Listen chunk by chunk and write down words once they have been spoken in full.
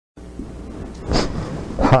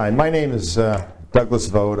Hi, my name is Douglas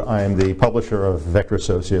Vode. I am the publisher of Vector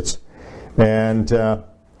Associates. And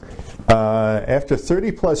after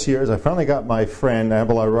 30 plus years, I finally got my friend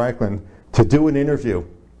Abelard Reuchlin to do an interview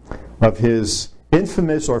of his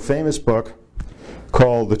infamous or famous book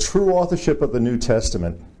called The True Authorship of the New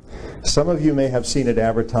Testament. Some of you may have seen it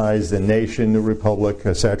advertised in Nation, New Republic,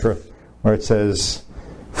 etc., where it says,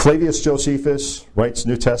 Flavius Josephus writes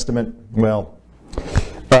New Testament. Well,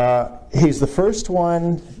 he's the first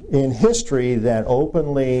one in history that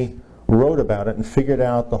openly wrote about it and figured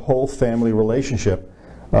out the whole family relationship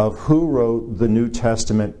of who wrote the New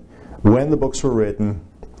Testament, when the books were written,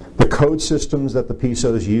 the code systems that the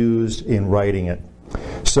Pisos used in writing it.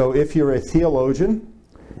 So if you're a theologian,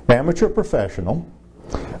 amateur, professional,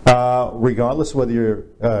 regardless of whether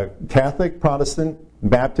you're Catholic, Protestant,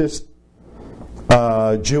 Baptist,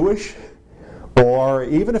 Jewish, or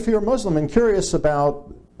even if you're a Muslim and curious about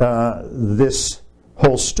this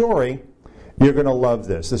whole story, you're going to love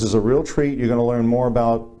this. This is a real treat. You're going to learn more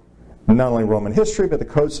about not only Roman history, but the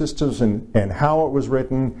code systems and how it was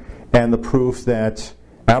written, and the proof that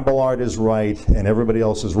Abelard is right and everybody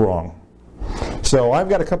else is wrong. So I've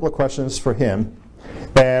got a couple of questions for him.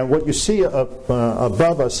 And what you see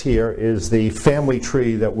above us here is the family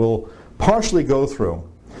tree that we'll partially go through,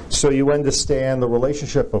 so you understand the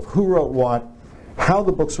relationship of who wrote what, how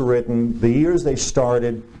the books were written, the years they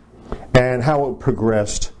started, and how it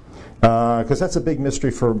progressed. Because that's a big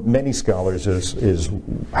mystery for many scholars, is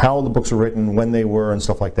how the books were written, when they were, and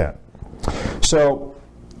stuff like that. So,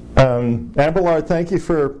 Abelard, thank you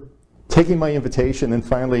for taking my invitation and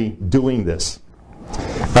finally doing this.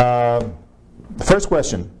 First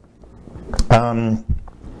question.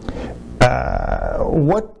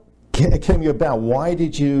 What came you about? Why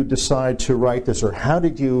did you decide to write this, or how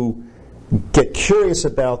did you get curious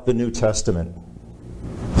about the New Testament?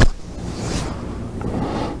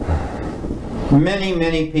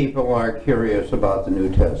 Many people are curious about the New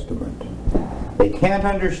Testament. They can't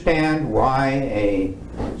understand why a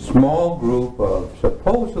small group of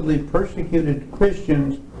supposedly persecuted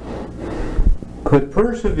Christians could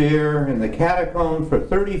persevere in the catacombs for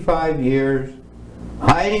 35 years,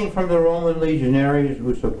 hiding from the Roman legionaries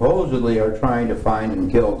who supposedly are trying to find and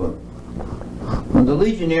kill them. And the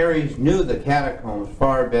legionaries knew the catacombs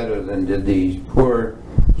far better than did these poor,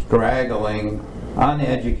 straggling,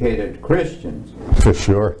 uneducated Christians. For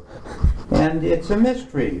sure. And it's a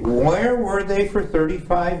mystery. Where were they for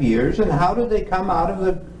 35 years, and how did they come out of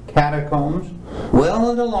the catacombs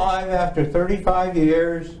well and alive after 35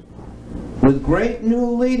 years with great new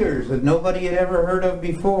leaders that nobody had ever heard of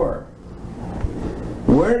before?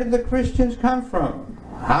 Where did the Christians come from?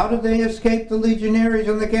 How did they escape the legionaries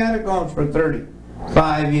in the catacombs for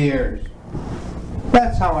 35 years?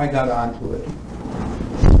 That's how I got onto it.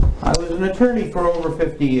 I was an attorney for over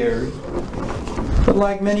 50 years, but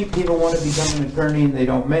like many people want to become an attorney and they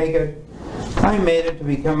don't make it, I made it to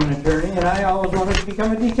become an attorney, and I always wanted to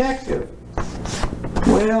become a detective.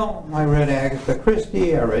 Well, I read Agatha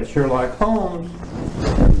Christie, I read Sherlock Holmes,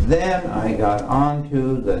 and then I got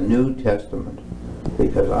onto the New Testament,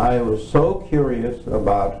 because I was so curious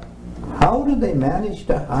about how did they manage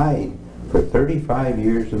to hide for 35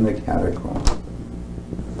 years in the catacombs.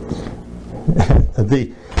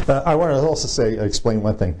 I want to also explain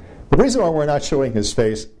one thing. The reason why we're not showing his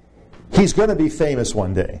face, he's going to be famous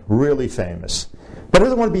one day, really famous. But he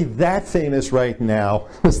doesn't want to be that famous right now,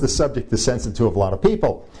 as the subject is sensitive to a lot of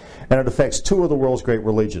people. And it affects two of the world's great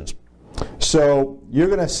religions. So you're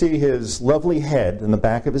going to see his lovely head in the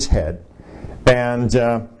back of his head. And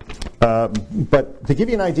but to give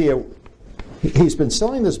you an idea, he's been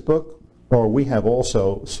selling this book, or we have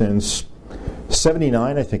also, since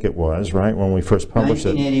 79, I think it was, right, when we first published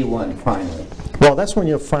 1981, finally. Well, that's when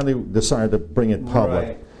you finally decided to bring it public,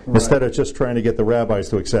 right. Instead of just trying to get the rabbis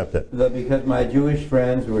to accept it. Because my Jewish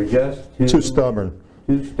friends were just too stubborn.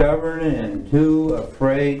 Too stubborn and too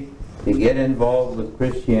afraid to get involved with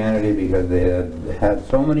Christianity, because they had had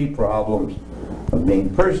so many problems of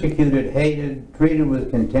being persecuted, hated, treated with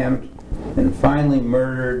contempt, and finally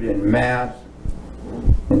murdered in mass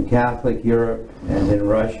in Catholic Europe and in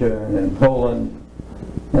Russia and in Poland,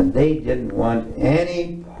 and they didn't want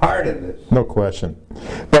any part of this. No question.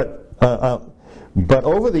 But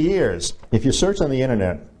over the years, if you search on the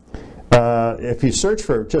internet, if you search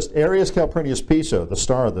for just Arius, Calpurnius, Piso, the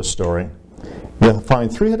star of this story, you'll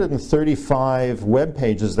find 335 web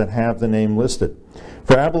pages that have the name listed.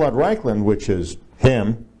 For Abelard Reuchlin, which is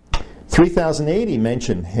him, 3080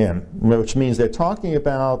 mention him, which means they're talking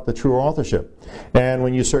about the true authorship. And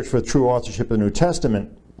when you search for true authorship of the New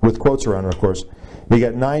Testament, with quotes around it, of course, You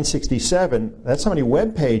get 967. That's how many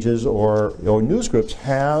web pages or news groups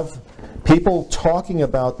have people talking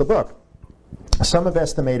about the book. Some have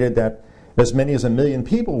estimated that as many as 1 million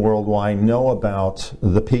people worldwide know about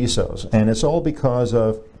the Pisos, and it's all because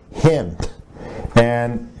of him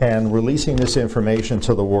and releasing this information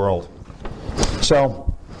to the world.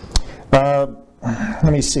 So, let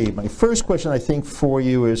me see. My first question, I think, for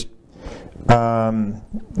you is,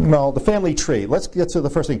 well, the family tree. Let's get to the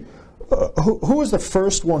first thing. Who was the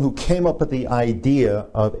first one who came up with the idea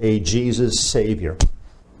of a Jesus Savior?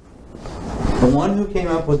 The one who came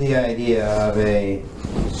up with the idea of a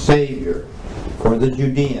Savior for the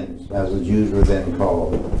Judeans, as the Jews were then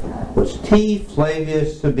called, was T.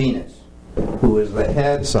 Flavius Sabinus, who was the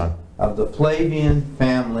head of the Flavian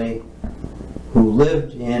family who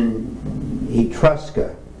lived in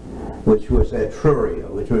Etrusca, which was Etruria,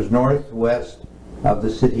 which was northwest of the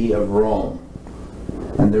city of Rome.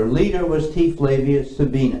 And their leader was T. Flavius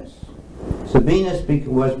Sabinus. Sabinus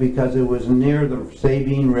was because it was near the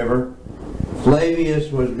Sabine River.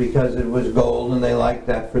 Flavius was because it was gold, and they liked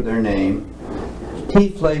that for their name. T.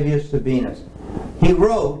 Flavius Sabinus. He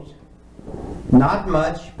wrote, not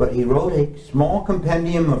much, but he wrote a small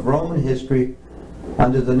compendium of Roman history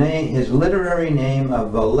under the name, his literary name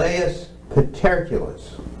of Vallius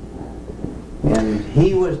Paterculus. And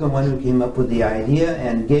he was the one who came up with the idea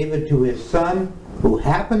and gave it to his son, who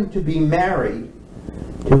happened to be married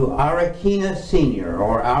to Aracina Sr.,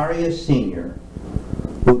 or Arius Sr.,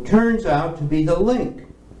 who turns out to be the link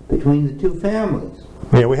between the two families.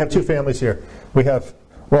 Yeah, we have two families here. We have,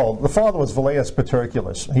 well, the father was Vallius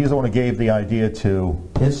Paterculus. He's the one who gave the idea to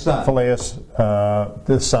his son, Vallius,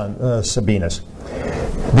 the son, Sabinus.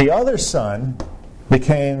 The other son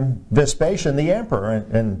became Vespasian, the emperor,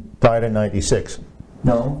 and died in 96.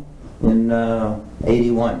 No, in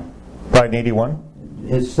 81. Died in 81?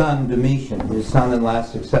 His son, Domitian, his son and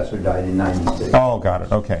last successor, died in 96. Oh, got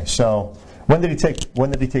it. Okay. So, when did he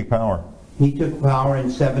take power? He took power in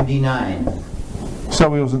 79.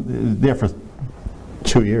 So he was there for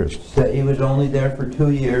 2 years. So he was only there for 2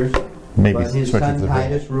 years. Maybe. But his son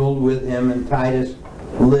Titus ruled with him, and Titus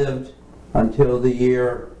lived until the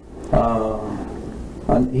year.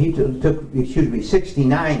 He took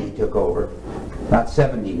 69. He took over, not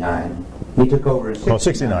 79. He took over in 69. Oh,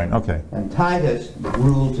 69, okay. And Titus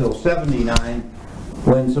ruled till 79,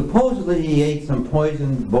 when supposedly he ate some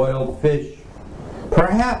poisoned boiled fish,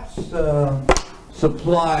 perhaps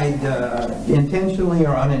supplied intentionally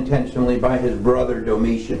or unintentionally by his brother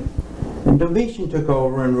Domitian. And Domitian took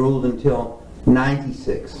over and ruled until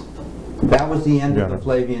 96. That was the end of the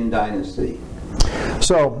Flavian dynasty.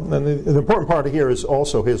 So, the important part here is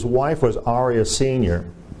also his wife was Arius Sr.,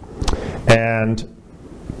 and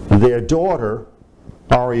their daughter,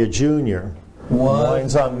 Aria Jr.,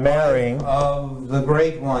 winds up marrying of the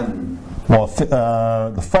great one. Well,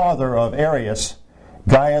 the father of Arius,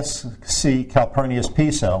 Gaius C. Calpurnius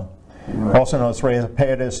Piso, also known as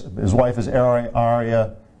Reus. His wife is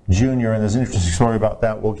Aria Jr., and there's an interesting story about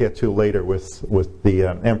that we'll get to later with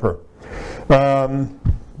the emperor.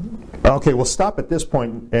 Okay, we'll stop at this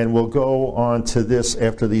point, and we'll go on to this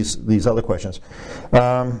after these other questions.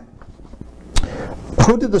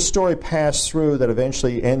 Who did the story pass through that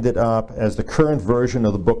eventually ended up as the current version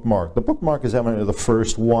of the bookmark? The bookmark is evidently the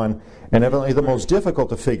first one, and evidently the most difficult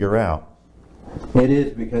to figure out. It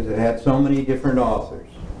is, because it had so many different authors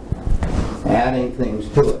adding things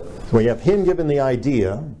to it. So we have him giving the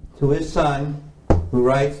idea to his son, who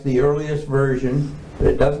writes the earliest version, but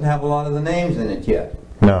it doesn't have a lot of the names in it yet.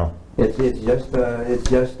 No. It's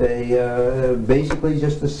basically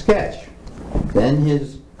just a sketch. Then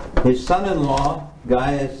his son-in-law,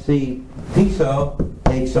 Gaius C. Piso,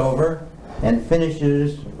 takes over and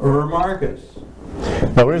finishes Marcus.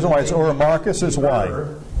 Now, the reason why it's Marcus is why.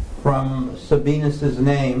 From Sabinus's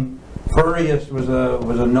name, Furius was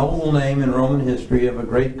a noble name in Roman history of a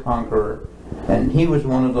great conqueror, and he was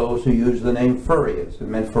one of those who used the name Furius. It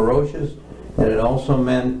meant ferocious, and it also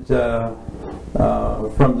meant,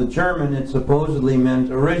 from the German, it supposedly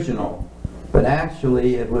meant original. But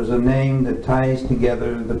actually, it was a name that ties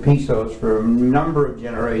together the Pisos for a number of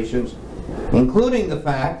generations, including the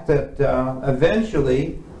fact that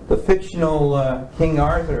eventually the fictional King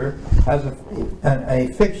Arthur has a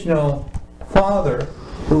fictional father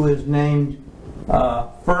who is named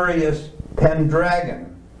Furius Pendragon.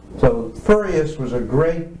 So Furius was a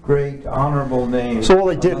great honorable name. So all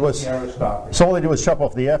they did was chop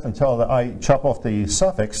off the F and chop off the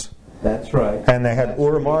suffix. That's right. And they had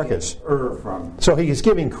Marcus. From. So he's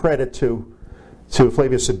giving credit to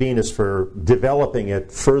Flavius Sabinus for developing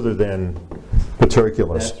it further than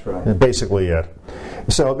Paterculus. That's right. Basically it.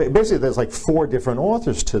 So basically there's like 4 different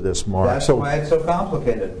authors to this, Mark. That's why it's so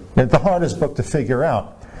complicated. It's the hardest book to figure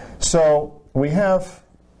out. So we have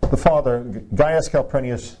the father, Gaius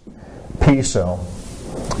Calpurnius Piso,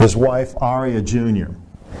 his wife, Aria Jr.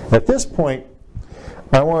 At this point,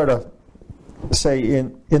 I wanted to say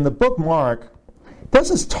in the book Mark, it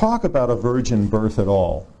doesn't talk about a virgin birth at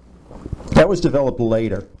all. That was developed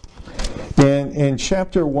later. In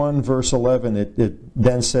chapter 1, verse 11, it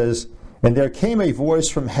then says, "And there came a voice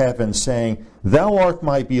from heaven saying, 'Thou art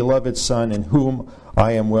my beloved Son, in whom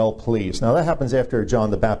I am well pleased.'" Now that happens after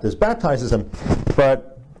John the Baptist baptizes him,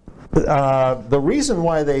 but the reason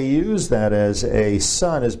why they use that as a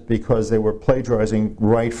son is because they were plagiarizing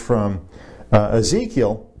right from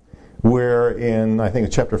Ezekiel, where in, I think,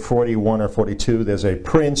 chapter 41 or 42, there's a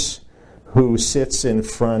prince who sits in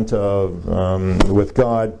front of, with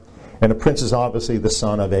God, and a prince is obviously the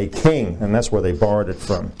son of a king, and that's where they borrowed it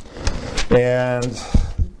from. And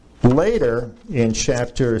later, in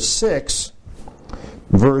chapter 6,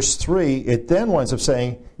 verse 3, it then winds up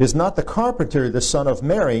saying, "Is not the carpenter the son of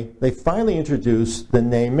Mary?" They finally introduce the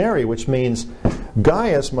name Mary, which means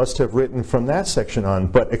Gaius must have written from that section on.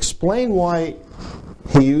 But explain why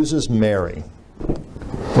he uses Mary.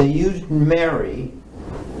 They used Mary,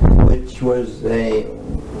 which was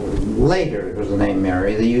later it was the name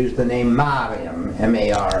Mary. They used the name Mariam,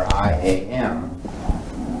 M-A-R-I-A-M,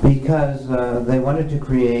 because they wanted to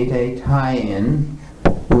create a tie-in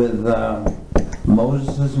with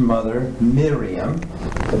Moses' mother, Miriam.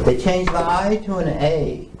 But they changed the I to an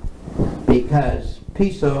A because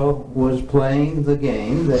Piso was playing the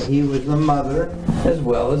game that he was the mother as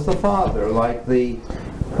well as the father, like the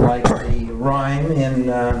rhyme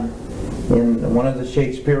in one of the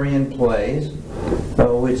Shakespearean plays,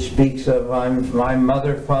 which speaks of "I'm my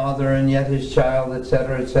mother, father, and yet his child,"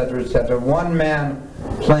 etc., etc., etc. One man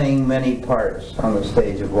playing many parts on the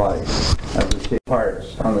stage of life, on the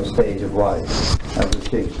stage of life, as the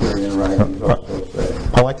Shakespearean writings also say.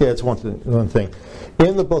 I like to add one thing.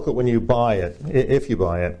 In the booklet, when you buy it, if you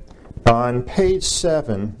buy it, on page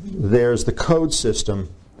 7, there's the code system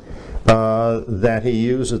that he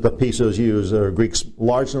uses, the Pisos use, Greek's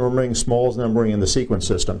large numbering, small numbering, and the sequence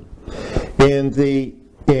system.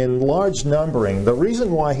 In large numbering, the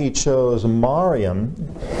reason why he chose Mariam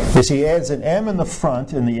is he adds an M in the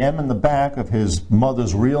front and the M in the back of his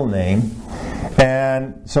mother's real name.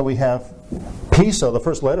 And so we have Piso, the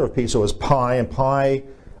first letter of Piso is pi, and pi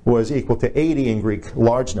was equal to 80 in Greek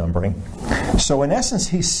large numbering. So in essence,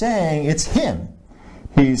 he's saying it's him.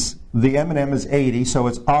 The M and M is 80, so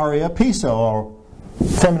it's Aria Piso, or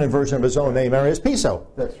feminine version of his own name, Arius Piso.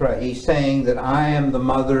 That's right. He's saying that I am the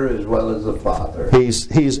mother as well as the father.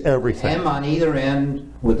 He's everything. M on either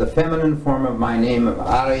end with the feminine form of my name of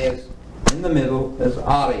Arius in the middle is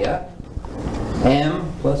Aria.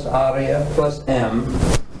 M plus Aria plus M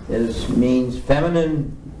means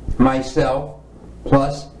feminine myself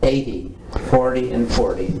plus 80. 40 and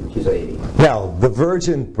 40, which is 80. Now, the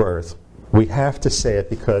virgin birth, we have to say it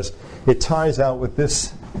because it ties out with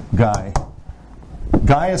this guy.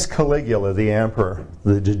 Gaius Caligula, the emperor,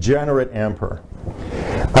 the degenerate emperor.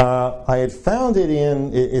 I had found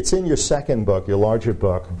it's in your second book, your larger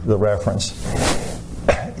book, the reference.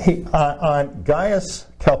 On Gaius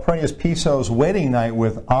Calpurnius Piso's wedding night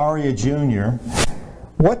with Aria Jr.,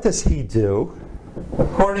 what does he do?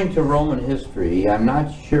 According to Roman history, I'm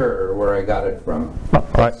not sure where I got it from.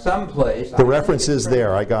 Someplace. The reference is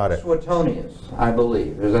there, I got it. Suetonius, I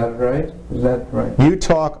believe. Is that right? Is that right? You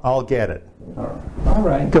talk, I'll get it. All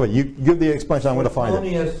right. Go ahead, you give the explanation, I'm going to find it.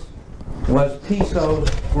 Suetonius was Piso's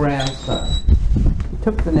grandson. He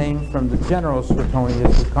took the name from the general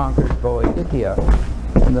Suetonius who conquered Boeotia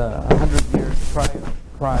in the 100 years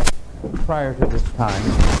prior to this time.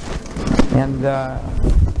 And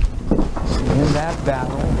in that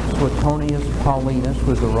battle, Suetonius Paulinus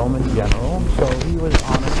was the Roman general, so he was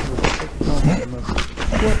honored with the fictional name of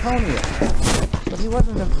Suetonius. But he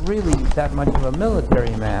wasn't really that much of a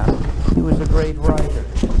military man. He was a great writer.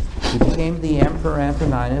 He became the Emperor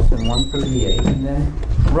Antoninus in 138 and then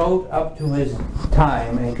wrote up to his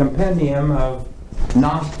time a compendium of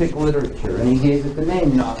Gnostic literature, and he gave it the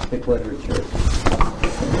name Gnostic literature.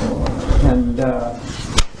 And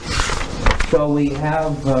so we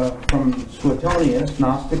have from Suetonius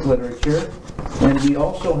Gnostic literature, and we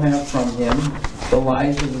also have from him the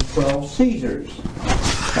lives of the 12 Caesars,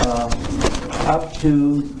 up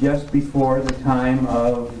to just before the time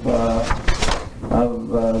of the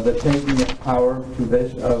taking of power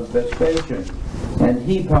of Vespasian. And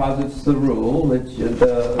he posits the rule, which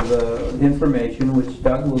the information, which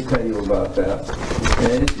Doug will tell you about that.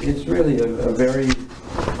 And it's really a very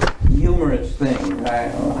humorous humorous thing.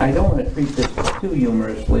 I don't want to treat this too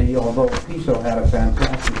humorously, although Piso had a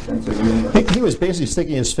fantastic sense of humor. He was basically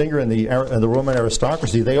sticking his finger in the Roman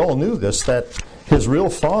aristocracy. They all knew this, that his real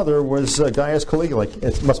father was Gaius Caligula.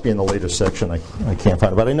 It must be in the later section. I can't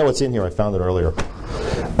find it, but I know it's in here. I found it earlier.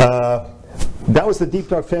 That was the deep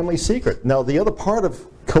dark family secret. Now, the other part of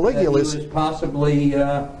Caligula is... He was possibly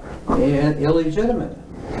illegitimate.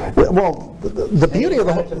 Well, the beauty of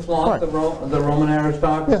the whole... To flaunt the Roman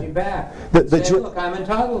aristocracy back. Say, look, I'm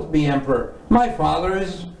entitled to be emperor. My father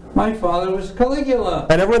was Caligula.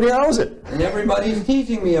 And everybody knows it. And everybody's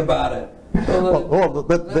teaching me about it. So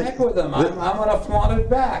the heck with them. I'm going to flaunt it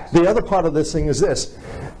back. The other part of this thing is this.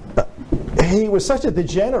 He was such a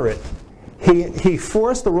degenerate. He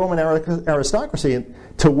forced the Roman aristocracy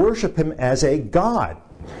to worship him as a god.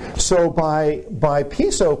 So by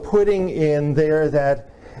Piso putting in there that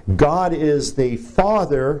God is the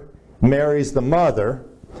father, Mary's the mother,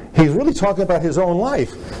 he's really talking about his own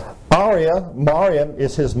life. Mariam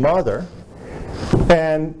is his mother,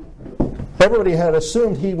 and everybody had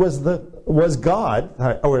assumed he was God,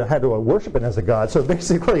 or had to worship him as a god. So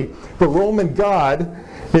basically, the Roman god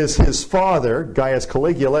is his father, Gaius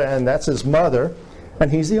Caligula, and that's his mother, and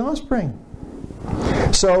he's the offspring.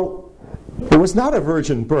 So it was not a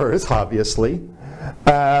virgin birth, obviously,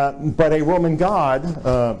 but a Roman god,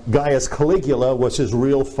 Gaius Caligula, was his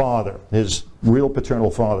real father, his real paternal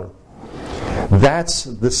father. That's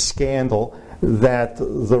the scandal that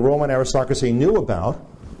the Roman aristocracy knew about,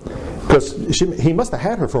 because he must have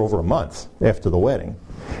had her for over a month after the wedding,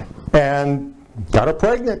 and got her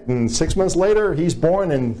pregnant, and 6 months later, he's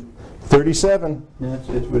born in 37. Yes,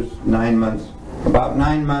 it was 9 months, about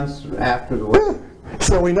 9 months after the wedding.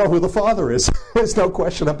 So we know who the father is. There's no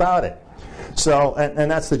question about it. So, and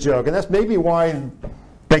that's the joke. And that's maybe why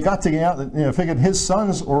they got together, figured his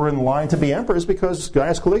sons were in line to be emperors, because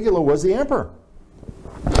Gaius Caligula was the emperor.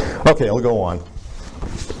 Okay, I'll go on.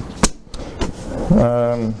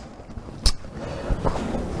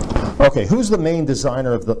 Okay, who's the main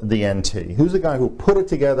designer of the NT? Who's the guy who put it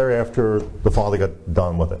together after the father got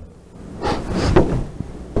done with it?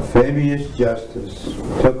 Fabius Justus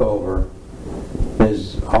took over.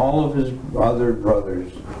 All of his other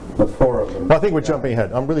brothers, the four of them. Well, I think we're jumping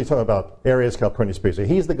ahead. I'm really talking about Arius, Calpurnius, Piso.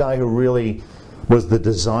 He's the guy who really was the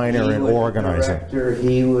designer and organizer. He was the director.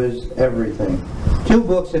 He was everything. 2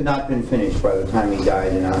 books had not been finished by the time he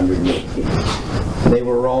died in 118. They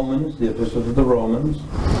were Romans, the epistles of the Romans,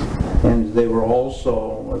 and they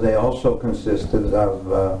also consisted of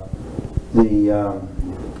the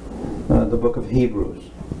book of Hebrews.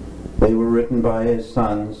 They were written by his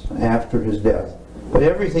sons after his death. But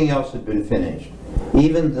everything else had been finished.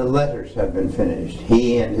 Even the letters had been finished.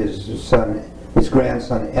 He and his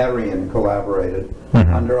grandson Arian collaborated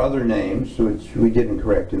under other names, which we didn't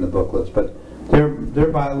correct in the booklets, but they're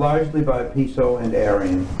largely by Piso and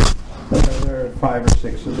Arian. There are 5 or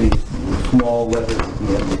 6 of these small letters at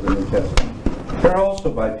the end of the New Testament. They're also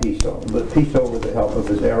by Piso, but Piso with the help of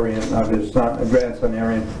his grandson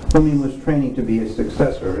Arian, whom he was training to be his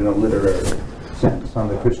successor in a literary sense on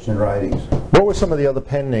the Christian writings. What were some of the other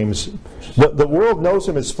pen names? The world knows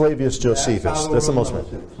him as Flavius Josephus. That's the most.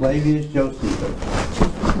 Flavius Josephus,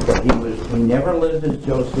 but he never lived as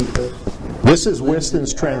Josephus. This is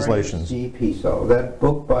Weston's translations. Piso. That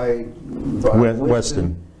book by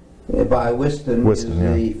Weston. By Weston is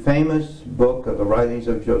the famous book of the writings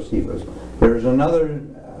of Josephus. There is another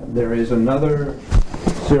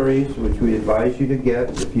series which we advise you to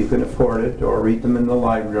get if you can afford it, or read them in the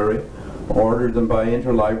library. Order them by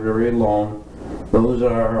interlibrary loan. Those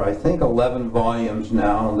are, I think, 11 volumes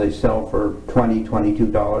now, and they sell for $20,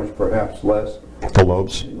 $22, perhaps less. The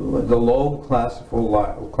Loeb's? The Loeb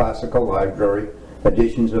Classical Library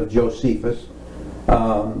editions of Josephus.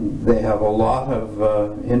 They have a lot of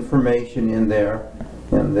information in there,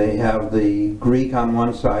 and they have the Greek on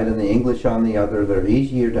one side and the English on the other. They're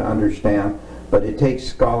easier to understand, but it takes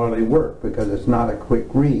scholarly work because it's not a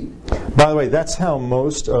quick read. By the way, that's how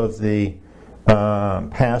most of the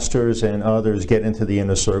pastors and others get into the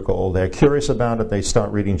inner circle. They're curious about it. They start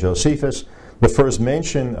reading Josephus. The first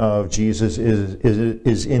mention of Jesus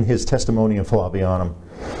is in his Testimonium Flavianum,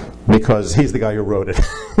 because he's the guy who wrote it.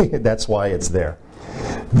 That's why it's there.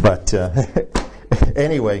 But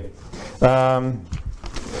anyway,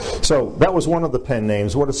 so that was one of the pen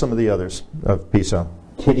names. What are some of the others of Piso?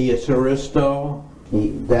 Titius Aristo,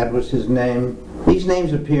 that was his name. These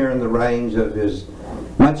names appear in the writings of his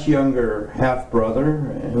much younger half-brother,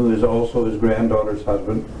 who is also his granddaughter's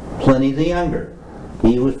husband, Pliny the Younger.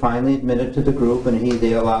 He was finally admitted to the group, and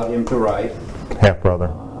they allowed him to write.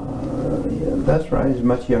 Half-brother. That's right, his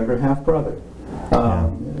much younger half-brother.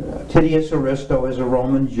 Titius Aristo is a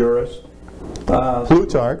Roman jurist.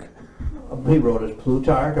 Plutarch. He wrote as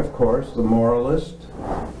Plutarch, of course, the moralist.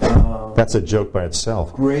 That's a joke by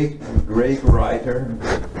itself. Great writer.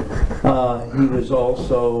 He was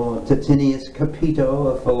also Titinius Capito,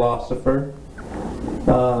 a philosopher.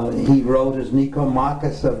 He wrote as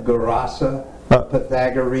Nicomachus of Gerasa, a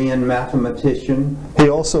Pythagorean mathematician. He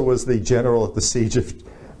also was the general at the siege of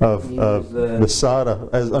Masada.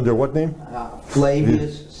 Under what name?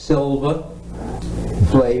 Flavius Silva.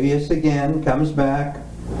 Flavius again comes back.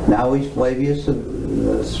 Now he's Flavius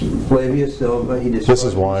Silva. He destroys This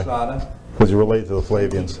is why. Masada. Because he related to the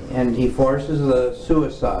Flavians. And he forces the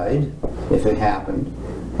suicide, if it happened,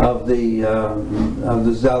 of the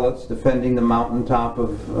zealots defending the mountaintop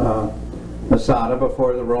of Masada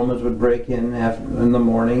before the Romans would break in the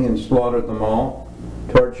morning and slaughter them all,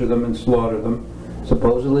 torture them and slaughter them.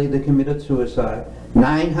 Supposedly they committed suicide.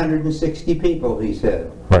 960 people, he said.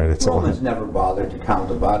 Right, it's Romans never bothered to count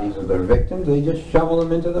the bodies of their victims. They just shoveled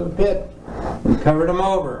them into the pit and covered them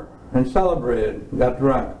over and celebrated, got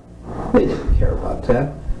drunk. They didn't care about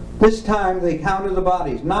that. This time they counted the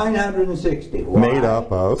bodies, 960. Why? Made up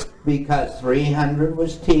of? Because 300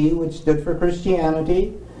 was T, which stood for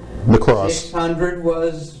Christianity. The cross. 600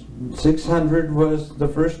 was the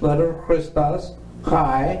first letter of Christos,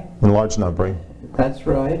 Chi. In large numbering. That's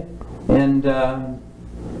right. And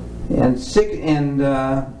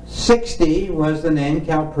 60 was the name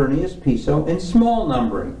Calpurnius Piso in small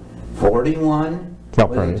numbering. 41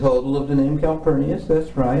 was the total of the name Calpurnius,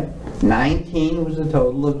 that's right. 19 was the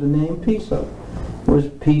total of the name Piso. It was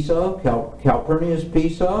Piso, Calpurnius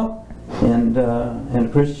Piso,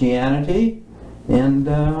 and Christianity, and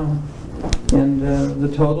the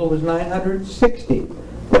total was 960.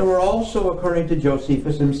 There were also, according to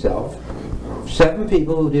Josephus himself, 7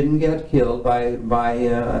 people who didn't get killed by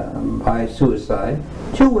suicide,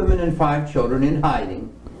 2 women and 5 children in hiding.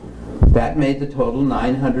 That made the total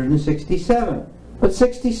 967. But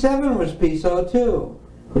 67 was Piso too.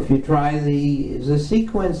 If you try the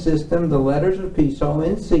sequence system, the letters of Piso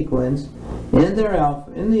in sequence in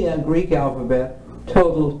the Greek alphabet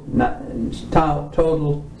total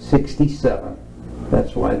 67.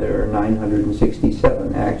 That's why there are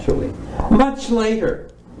 967 actually. Much later,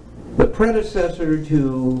 the predecessor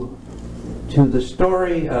to the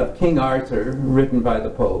story of King Arthur, written by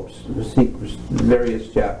the popes, various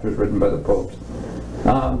chapters written by the popes.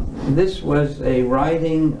 This was a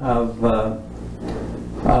writing of a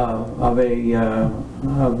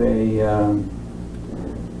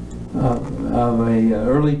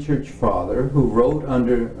early church father who wrote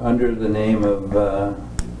under the name of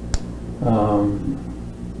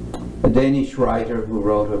a Danish writer who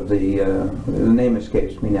wrote of the name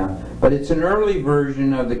escapes me now, but it's an early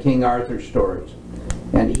version of the King Arthur stories,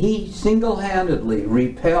 and he single-handedly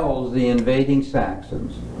repels the invading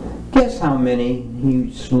Saxons. Guess how many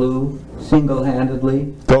he slew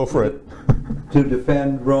single-handedly? Go for it. To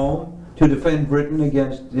defend Rome, to defend Britain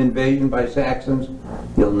against invasion by Saxons?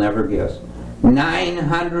 You'll never guess.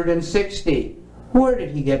 960. Where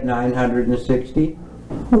did he get 960?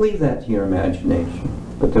 Leave that to your imagination.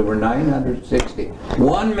 But there were 960.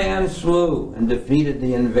 One man slew and defeated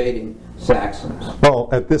the invading Saxons. Well,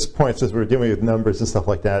 at this point, since we're dealing with numbers and stuff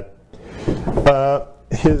like that,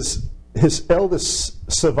 his eldest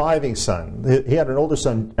surviving son, he had an older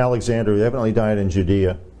son, Alexander, who evidently died in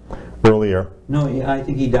Judea earlier. No, I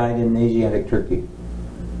think he died in Asiatic Turkey.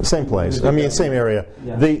 Same place. I mean, same area.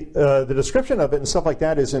 Yeah. The description of it and stuff like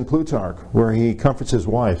that is in Plutarch, where he comforts his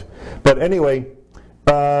wife. But anyway,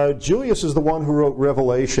 Julius is the one who wrote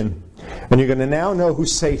Revelation, and you're going to now know who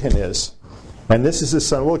Satan is. And this is his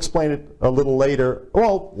son. We'll explain it a little later.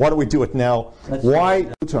 Well, why don't we do it now? Why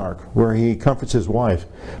Plutarch, where he comforts his wife.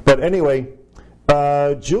 But anyway,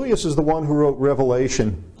 Julius is the one who wrote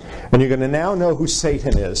Revelation, and you're going to now know who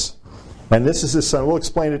Satan is. And this is his son. We'll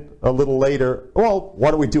explain it a little later. Well,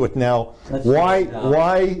 why don't we do it now? Why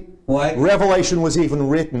Revelation was even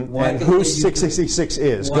written, and who 666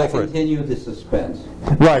 is. Go for it. Continue the suspense.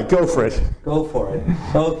 Right, go for it. Go for it.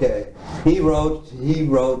 Okay. He wrote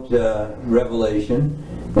Revelation,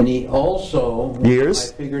 and he also, I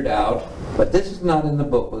figured out, but this is not in the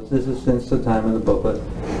booklet, this is since the time of the booklet,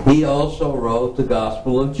 he also wrote the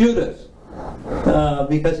Gospel of Judas.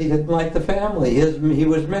 Because he didn't like the family. He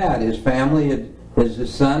was mad. His family,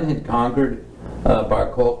 his son had conquered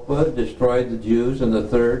Bar Kokhba, destroyed the Jews in the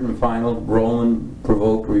third and final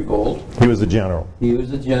Roman-provoked revolt. He was a general.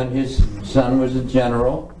 His son was a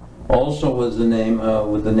general. Also was the name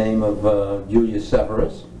with the name of Julius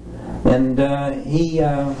Severus, and he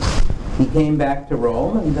came back to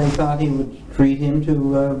Rome, and they thought he would treat him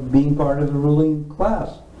to being part of the ruling class.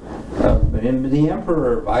 him the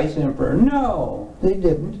emperor, vice emperor. No, they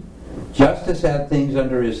didn't. Justus had things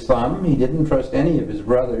under his thumb. He didn't trust any of his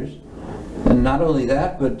brothers. And not only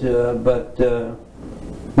that, but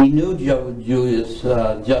he knew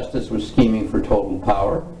Justus was scheming for total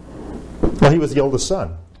power. Well, he was the oldest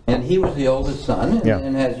son. And he was the oldest son, and, Yeah.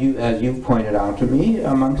 and as you've pointed out to me,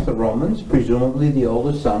 amongst the Romans, presumably the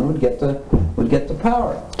oldest son would get the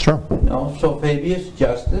power. Sure. You know, so Fabius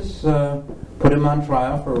Justus put him on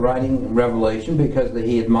trial for writing Revelation because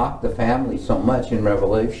he had mocked the family so much in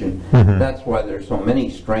Revelation. Mm-hmm. That's why there's so many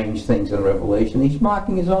strange things in Revelation. He's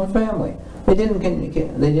mocking his own family. They didn't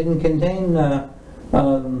contain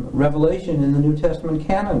Revelation in the New Testament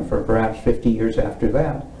canon for perhaps 50 years after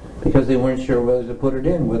that, because they weren't sure whether to put it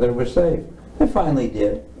in, whether it was safe. They finally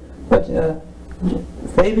did. But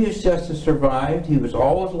Fabius Justus survived. He was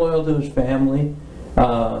always loyal to his family.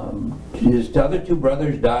 His other two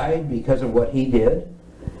brothers died because of what he did.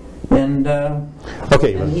 And,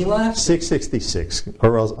 Okay, and he lasted. 666,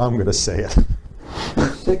 or else I'm going to say it.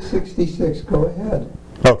 666, go ahead.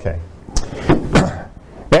 Okay.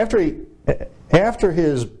 After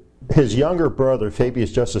his younger brother,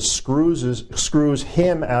 Fabius Justus, screws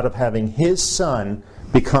him out of having his son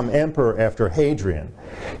become emperor after Hadrian,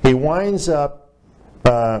 he winds up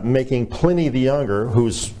making Pliny the Younger,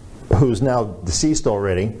 who's now deceased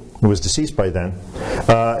already, who was deceased by then,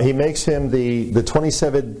 he makes him the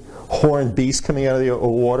 27-horned beast coming out of the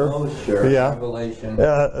water. Oh, sure. Yeah. Revelation.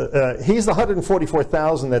 He's the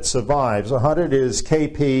 144,000 that survives. 100 is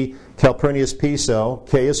KP, Calpurnius Piso.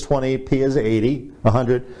 K is 20, P is 80,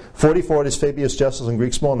 100. 44 is Fabius Justus in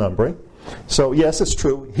Greek small numbering. So yes, it's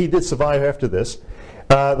true. He did survive after this.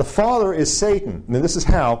 The father is Satan. And this is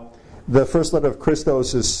how. The first letter of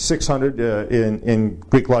Christos is 600 in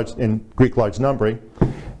Greek large numbering.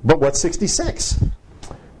 But what's 66?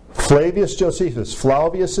 Flavius Josephus.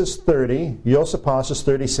 Flavius is 30. Josephus is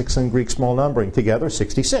 36 in Greek small numbering. Together,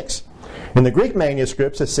 66. In the Greek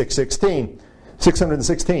manuscripts, it's 616.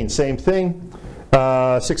 616, same thing.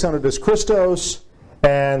 600 is Christos.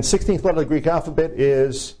 And 16th letter of the Greek alphabet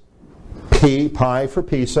is P, pi for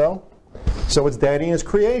Piso. So it's Daddy and his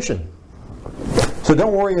creation. So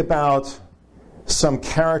don't worry about some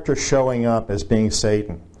character showing up as being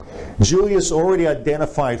Satan. Julius already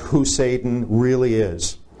identified who Satan really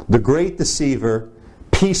is. The great deceiver,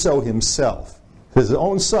 Piso himself. His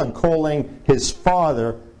own son calling his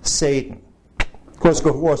father Satan. Of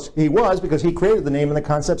course, he was, because he created the name and the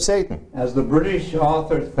concept Satan. As the British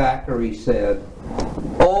author Thackeray said,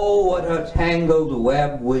 "Oh, what a tangled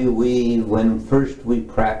web we weave when first we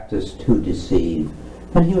practice to deceive."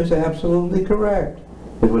 And he was absolutely correct.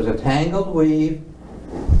 It was a tangled weave,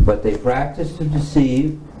 but they practiced to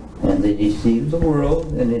deceive, and they deceived the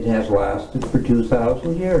world, and it has lasted for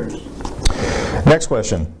 2,000 years. Next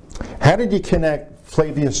question. How did you connect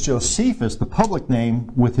Flavius Josephus, the public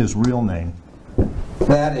name, with his real name?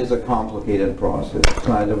 That is a complicated process.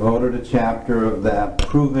 I devoted a chapter of that,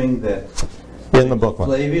 proving that In the book.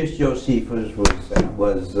 Flavius Josephus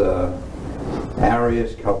was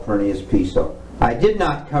Arius, Calpurnius, Piso. I did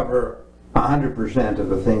not cover 100% of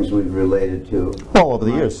the things we've related to. All over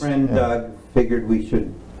the years. My friend Doug figured we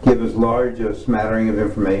should give as large a smattering of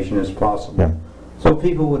information as possible, Yeah. so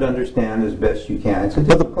people would understand as best you can. It's a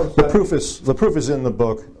But difficult the subject, proof is in the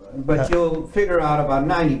book. but you'll figure out about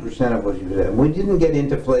 90% of what you said. We didn't get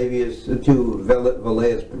into Flavius to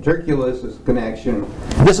Vallius Paterculus' connection.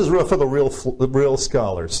 This is real for the real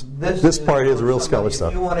scholars. This part is real scholar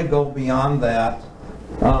stuff. If you want to go beyond that,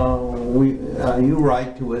 you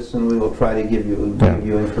write to us, and we will try to give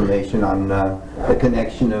you information on the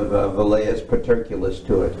connection of Vallius Paterculus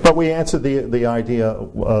to it. But we answered the idea,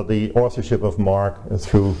 the authorship of Mark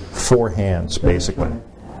through four hands, basically.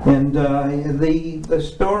 And the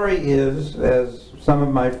story is, as some of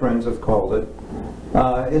my friends have called it,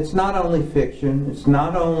 it's not only fiction. It's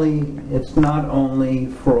not only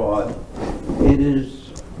fraud. It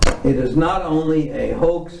is not only a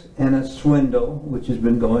hoax and a swindle, which has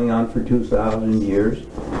been going on for 2,000 years.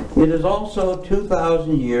 It is also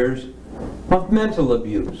 2,000 years of mental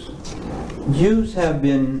abuse. Jews have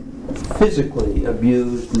been physically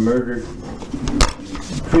abused, murdered,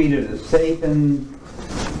 treated as Satan,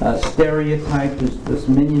 stereotyped as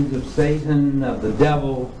minions of Satan, of the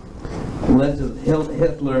devil, led to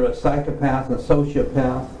Hitler, a psychopath, a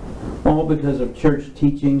sociopath, all because of church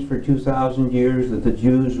teachings for 2,000 years that the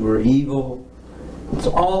Jews were evil. It's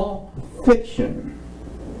all fiction.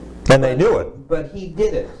 And they knew it. But he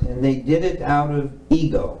did it, and they did it out of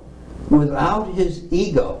ego. Without his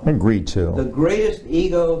ego, Agreed to. the greatest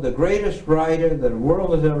ego, the greatest writer that the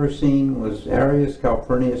world has ever seen was Arius,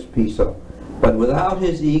 Calpurnius, Piso. But without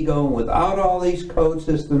his ego, without all these code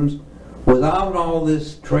systems, without all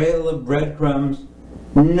this trail of breadcrumbs,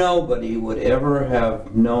 nobody would ever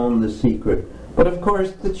have known the secret. But of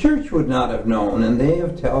course, the church would not have known, and they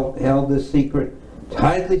have held this secret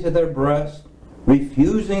tightly to their breast,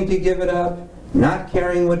 refusing to give it up, not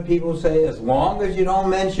caring what people say, as long as you don't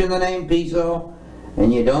mention the name Piso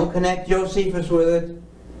and you don't connect Josephus with it.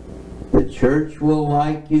 The church will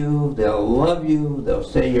like you, they'll love you, they'll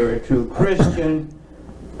say you're a true Christian.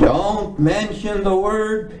 Don't mention the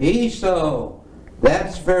word Piso.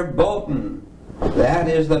 That's verboten. That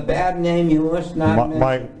is the bad name you must not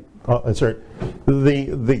mention. Sorry.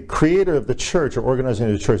 The creator of the church, or organizing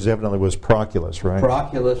of the church, evidently was Proculus, right?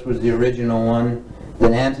 Proculus was the original one.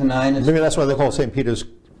 Then Antoninus. Maybe that's why they call St. Peter's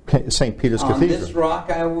Cathedral. On this rock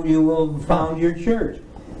you will found your church.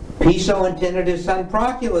 Piso intended his son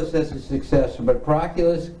Proculus as his successor, but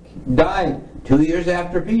Proculus died 2 years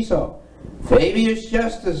after Piso. Fabius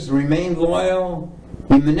Justus remained loyal.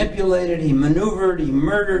 He manipulated, he maneuvered, he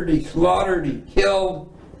murdered, he slaughtered, he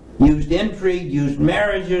killed, used intrigue, used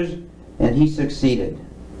marriages, and he succeeded.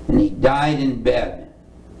 And he died in bed.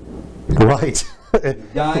 Right. He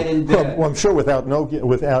died in bed. Well, I'm sure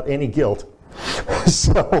without any guilt.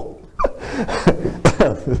 So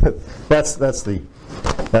that's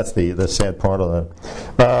the sad part of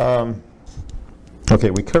that.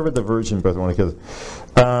 Okay, we covered the virgin birth.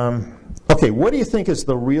 Okay, what do you think is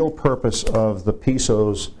the real purpose of the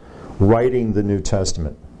Pisos writing the New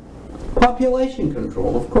Testament? Population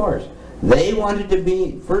control, of course. They wanted to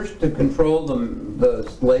be first to control the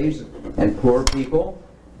slaves and poor people,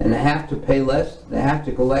 and they have to pay less. They have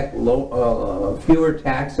to collect fewer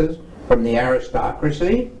taxes from the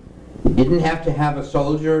aristocracy. You didn't have to have a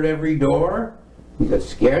soldier at every door. You could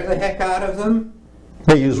scare the heck out of them.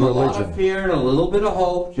 They use religion. A lot of fear and a little bit of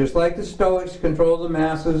hope, just like the Stoics controlled the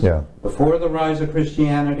masses before the rise of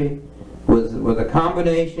Christianity. With a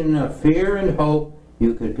combination of fear and hope,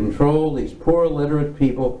 you could control these poor illiterate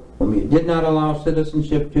people whom you did not allow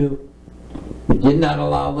citizenship to, you did not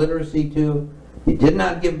allow literacy to, you did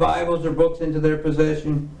not give Bibles or books into their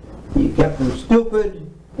possession. You kept them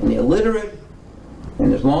stupid and illiterate,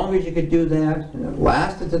 and as long as you could do that, and it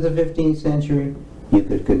lasted to the 15th century, you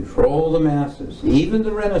could control the masses. Even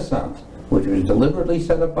the Renaissance, which was deliberately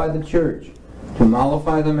set up by the church to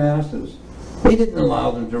mollify the masses, they didn't allow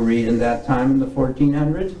them to read in that time in the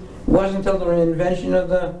 1400s. It wasn't until the invention of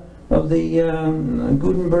the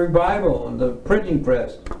Gutenberg Bible and the printing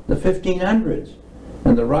press, the 1500s,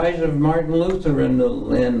 and the rise of Martin Luther and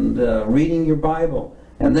reading your Bible,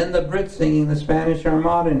 and then the Brits singing the Spanish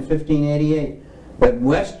Armada in 1588, that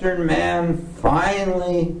Western man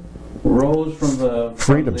finally rose from the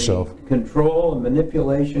control and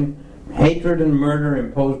manipulation, hatred and murder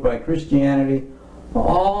imposed by Christianity,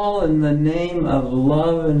 all in the name of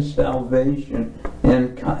love and salvation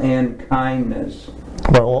and kindness.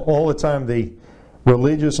 Well, all the time the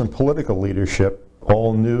religious and political leadership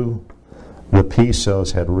all knew the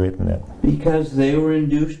Pisos had written it. Because they were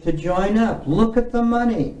induced to join up. Look at the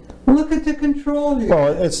money. Look at the control.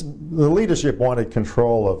 Well, the leadership wanted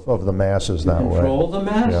control of the masses that way. Control the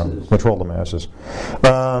masses. Yeah, control the masses.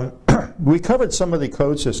 We covered some of the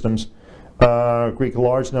code systems. Greek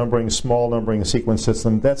large numbering, small numbering, sequence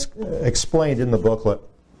system. That's explained in the booklet.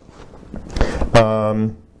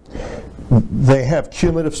 They have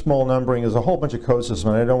cumulative small numbering. There's a whole bunch of code systems,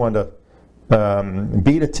 and I don't want to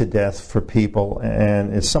beat it to death for people,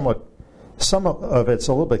 and it's some of it's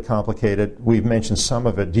a little bit complicated. We've mentioned some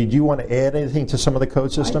of it. Did you want to add anything to some of the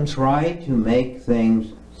code systems? I try to make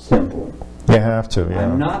things simple. You have to, yeah.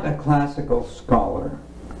 I'm not a classical scholar.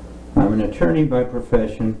 I'm an attorney by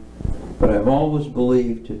profession, but I've always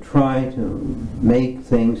believed to try to make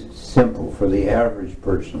things simple for the average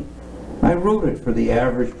person. I wrote it for the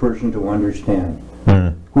average person to understand.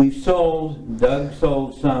 We've sold, Doug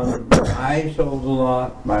sold some, I sold a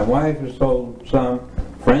lot, my wife has sold some,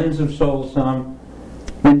 friends have sold some.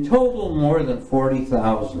 In total, more than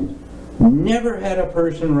 40,000. Never had a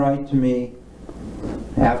person write to me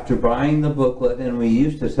after buying the booklet, and we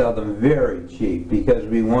used to sell them very cheap because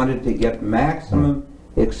we wanted to get maximum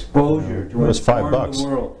exposure to inform the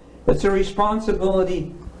world. It's a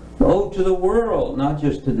responsibility owed to the world, not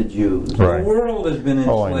just to the Jews. Right. The world has been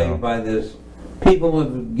enslaved by this. People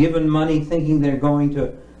have given money thinking they're going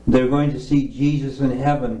to see Jesus in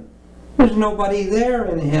heaven. There's nobody there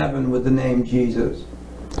in heaven with the name Jesus,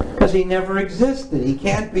 because he never existed. He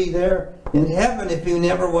can't be there in heaven if he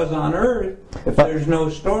never was on earth, if there's no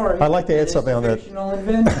story. I'd like to add something on that. It's a fictional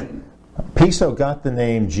invention. Piso got the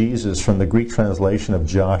name Jesus from the Greek translation of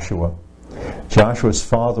Joshua. Joshua's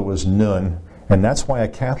father was Nun, And that's why a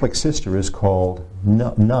Catholic sister is called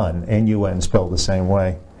nun, N-U-N, spelled the same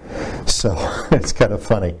way. So it's kind of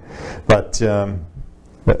funny. But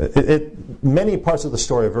many parts of the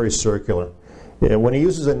story are very circular. When he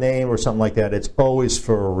uses a name or something like that, it's always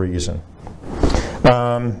for a reason.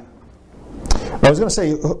 I was going to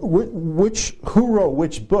say who wrote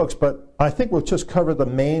which books, but I think we'll just cover the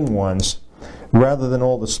main ones rather than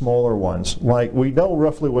all the smaller ones. Like, we know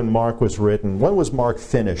roughly when Mark was written. When was Mark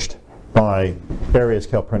finished by Arius,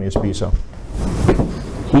 Calpurnius, Piso?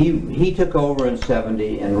 He took over in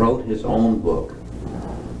 70 and wrote his own book,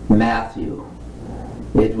 Matthew.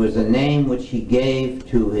 It was a name which he gave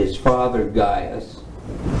to his father Gaius,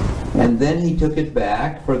 and then he took it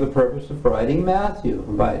back for the purpose of writing Matthew,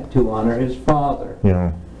 to honor his father.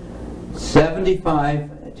 Yeah.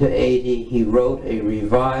 75 to 80, he wrote a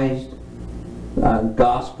revised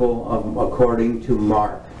Gospel according to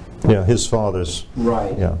Mark. Yeah, his father's.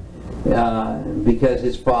 Right. Yeah. Because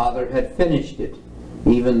his father had finished it,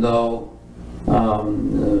 even though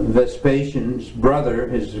Vespasian's brother,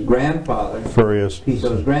 his grandfather, Furious.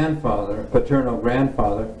 Piso's grandfather, paternal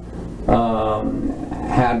grandfather,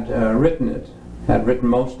 had written it, had written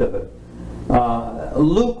most of it.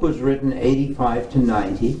 Luke was written 85 to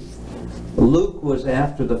 90. Luke was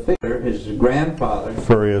after the figure, his grandfather,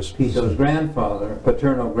 Furious. Piso's grandfather,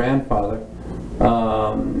 paternal grandfather,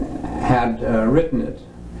 had written it,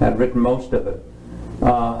 had written most of it.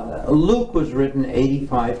 Luke was written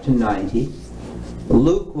 85 to 90.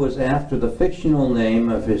 Luke was after the fictional name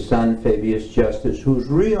of his son Fabius Justus, whose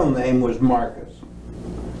real name was Marcus.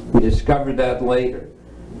 We discovered that later.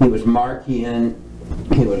 He was Marcian,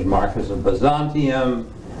 he was Marcus of Byzantium,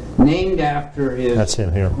 named after his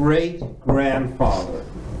great-grandfather,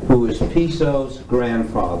 who was Piso's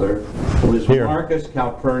grandfather, who was Marcus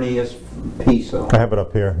Calpurnius Piso. I have it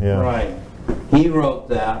up here, yeah. Right. He wrote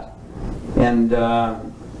that, and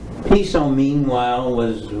Piso, meanwhile,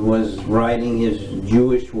 was writing his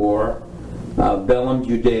Jewish war, Bellum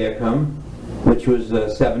Judaicum, which was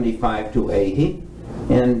 75 to 80.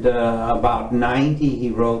 And about 90, he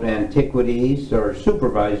wrote Antiquities, or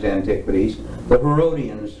supervised Antiquities. The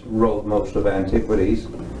Herodians wrote most of Antiquities.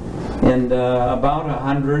 And about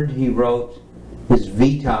 100, he wrote his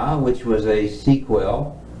Vita, which was a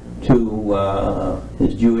sequel to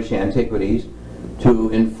his Jewish Antiquities, to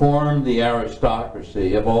inform the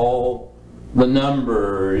aristocracy of all the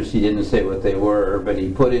numbers. He didn't say what they were, but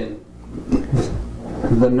he put in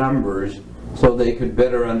the numbers so they could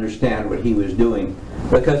better understand what he was doing.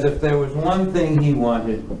 Because if there was one thing he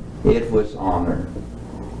wanted, it was honor.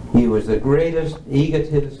 He was the greatest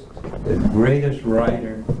egotist, the greatest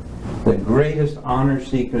writer, the greatest honor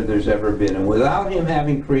seeker there's ever been. And without him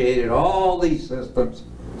having created all these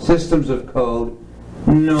systems of code,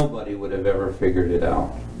 nobody would have ever figured it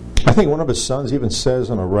out. I think one of his sons even says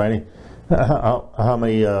in a writing how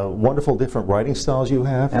many wonderful different writing styles you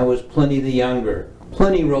have. That was Pliny the Younger.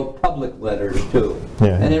 Pliny wrote public letters too.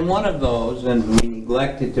 Yeah. And in one of those, and we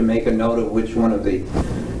neglected to make a note of which one of the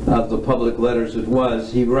public letters it was,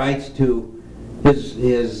 he writes to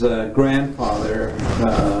his grandfather,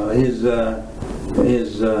 his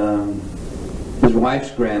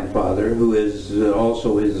wife's grandfather, who is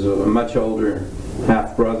also his much older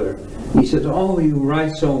half-brother. He says, "Oh, you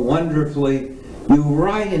write so wonderfully. You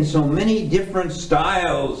write in so many different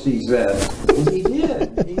styles," he said. And he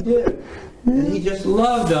did. He did. And he just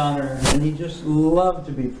loved honor, and he just loved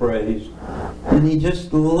to be praised, and he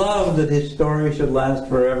just loved that his story should last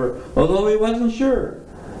forever, although he wasn't sure.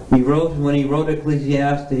 He wrote, when he wrote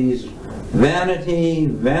Ecclesiastes, vanity,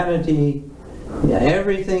 vanity, yeah,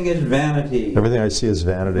 everything is vanity. Everything I see is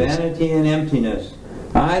vanity. Vanity and emptiness.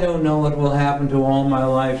 I don't know what will happen to all my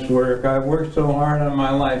life's work. I've worked so hard on my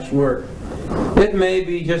life's work. It may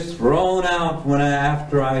be just thrown out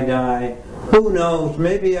after I die. Who knows?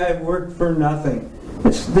 Maybe I've worked for nothing.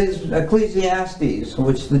 It's this Ecclesiastes,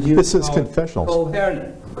 which the Jews this is call confessionals.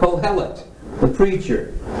 Kohelet, the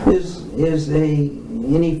preacher, is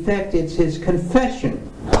in effect, it's his confession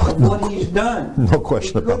of what he's done. No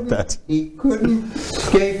question about that. He couldn't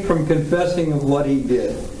escape from confessing of what he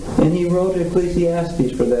did. And he wrote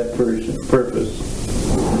Ecclesiastes for that purpose.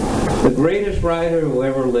 The greatest writer who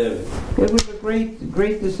ever lived. It was a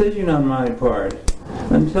great decision on my part.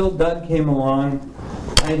 Until Doug came along,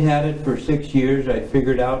 I'd had it for 6 years. I'd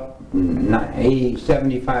figured out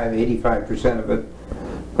 75-85% of it.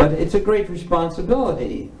 But it's a great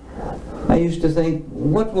responsibility. I used to think,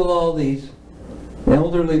 what will all these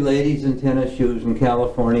elderly ladies in tennis shoes in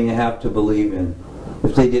California have to believe in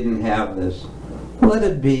if they didn't have this? Let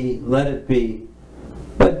it be, let it be.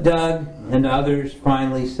 But Doug and others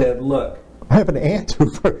finally said, look, I have an aunt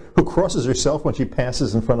who crosses herself when she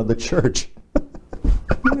passes in front of the church.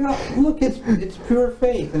 Well, look, it's pure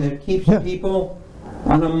faith, and it keeps people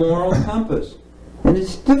on a moral compass. And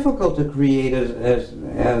it's difficult to create as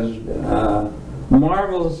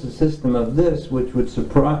marvelous a system of this, which would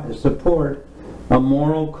support a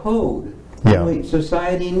moral code. Yeah.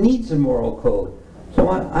 Society needs a moral code. So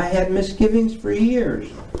I had misgivings for years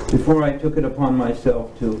before I took it upon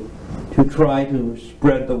myself to try to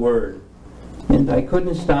spread the word. And I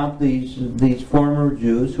couldn't stop these former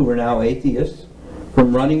Jews, who were now atheists,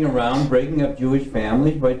 from running around breaking up Jewish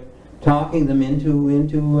families by talking them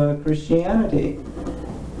into Christianity.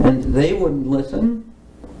 And they wouldn't listen.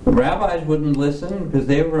 The rabbis wouldn't listen because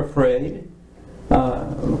they were afraid.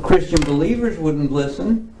 Christian believers wouldn't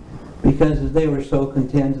listen because they were so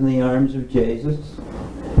content in the arms of Jesus.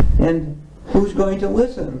 And who's going to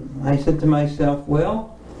listen? I said to myself,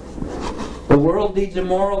 well, the world needs a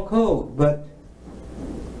moral code, but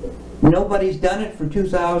nobody's done it for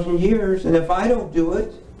 2,000 years, and if I don't do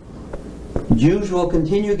it, Jews will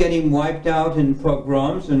continue getting wiped out in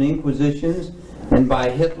pogroms and inquisitions and by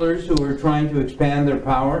Hitlers who are trying to expand their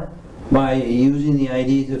power by using the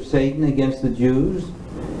ideas of Satan against the Jews.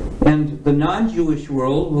 And the non-Jewish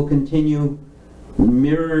world will continue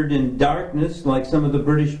mirrored in darkness like some of the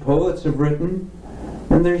British poets have written,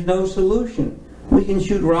 and there's no solution. We can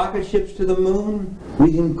shoot rocket ships to the moon,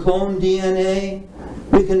 we can clone DNA,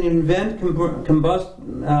 we can invent internal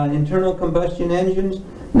combustion engines.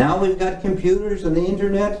 Now we've got computers and the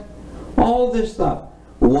internet. All this stuff.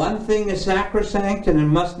 One thing is sacrosanct and it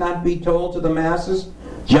must not be told to the masses.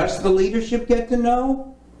 Just the leadership get to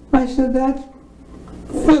know? I said, that's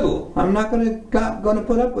fiddle. I'm not going to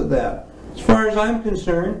put up with that. As far as I'm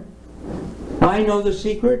concerned, I know the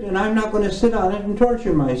secret and I'm not going to sit on it and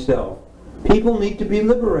torture myself. People need to be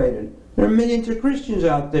liberated. There are millions of Christians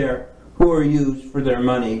out there who are used for their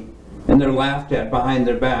money and they're laughed at behind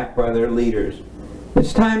their back by their leaders.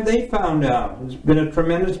 It's time they found out. It's been a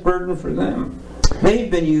tremendous burden for them.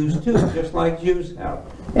 They've been used too, just like Jews have.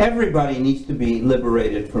 Everybody needs to be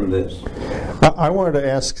liberated from this. I wanted to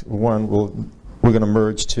ask one, we're going to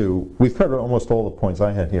merge two. We've covered almost all the points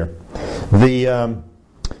I had here. The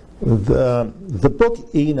book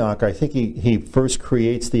Enoch, I think he first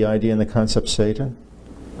creates the idea and the concept Satan.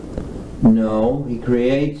 No, he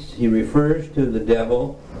refers to the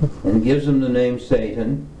devil and gives him the name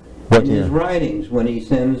Satan in his writings when he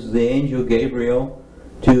sends the angel Gabriel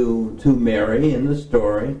to Mary in the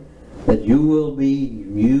story that you will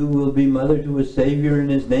be mother to a Savior and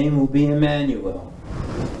his name will be Emmanuel.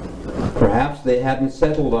 Perhaps they hadn't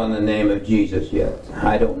settled on the name of Jesus yet.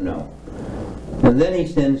 I don't know. And then he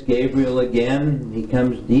sends Gabriel again. He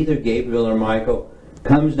comes, either Gabriel or Michael,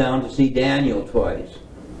 comes down to see Daniel twice.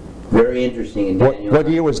 Very interesting in Daniel. What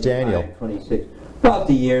year was Daniel? 26. About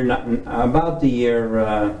the year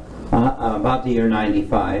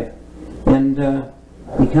 95. And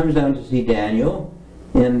he comes down to see Daniel.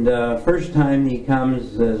 And first time he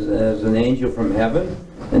comes as an angel from heaven,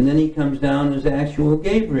 and then he comes down as actual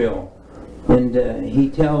Gabriel. And he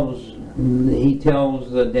tells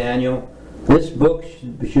Daniel, this book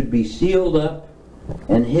should be sealed up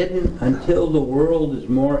and hidden until the world is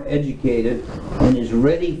more educated and is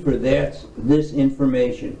ready for this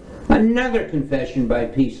information. Another confession by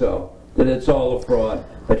Piso that it's all a fraud.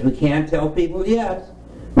 But we can't tell people yet.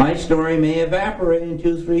 My story may evaporate in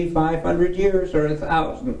 200, 300, 500 years or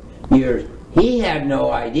 1,000 years. He had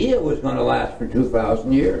no idea it was going to last for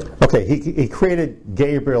 2,000 years. Okay, he created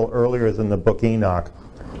Gabriel earlier than the book Enoch.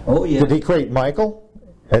 Oh, yeah. Did he create Michael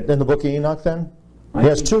in the book Enoch then? He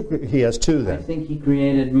has two then. I think he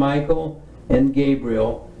created Michael and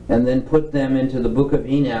Gabriel and then put them into the book of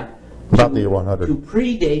Enoch. About the year 100. To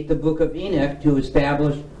predate the book of Enoch to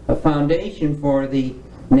establish a foundation for the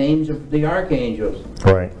names of the archangels.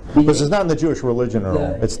 Right. Because it's not in the Jewish religion at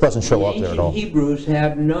all. It doesn't show up there at all. The Hebrews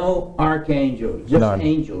had no archangels, just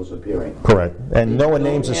angels appearing. Correct. And no one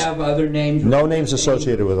names have other names. No names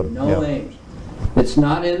associated with them. No names. It's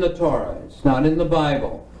not in the Torah. It's not in the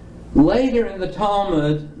Bible. Later in the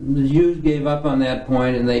Talmud, the Jews gave up on that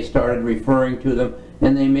point and they started referring to them,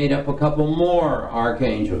 and they made up a couple more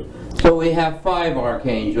archangels. So we have 5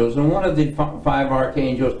 archangels, and one of the 5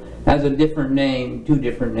 archangels has a different name, 2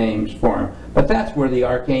 different names for him. But that's where the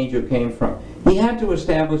archangel came from. He had to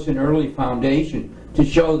establish an early foundation to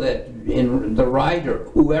show that in the writer,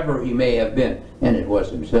 whoever he may have been, and it was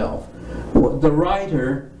himself, the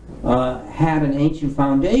writer had an ancient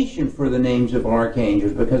foundation for the names of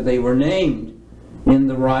archangels because they were named in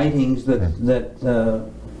the writings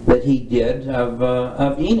that he did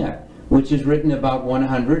of Enoch, which is written about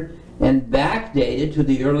 100. and backdated to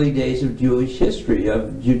the early days of Jewish history,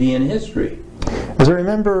 of Judean history. As I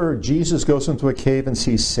remember, Jesus goes into a cave and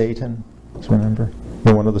sees Satan. Do you remember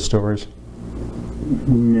in one of the stories?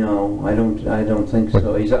 No, I don't think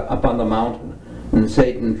so. He's up on the mountain, and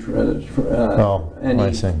Satan.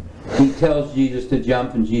 I see. He tells Jesus to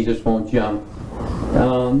jump, and Jesus won't jump.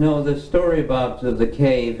 No, the story about the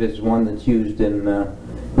cave is one that's used in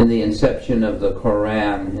the inception of the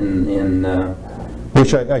Quran.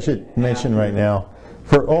 Which I should mention right now.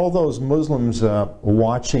 For all those Muslims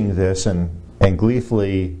watching this and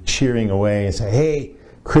gleefully cheering away and say, "Hey,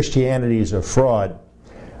 Christianity is a fraud,"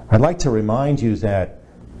 I'd like to remind you that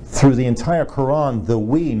through the entire Quran, the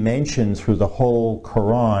 "we" mentioned through the whole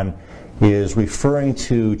Quran is referring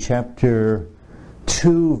to chapter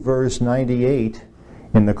 2, verse 98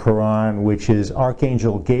 in the Quran, which is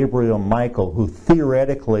Archangel Gabriel Michael, who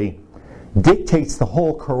theoretically dictates the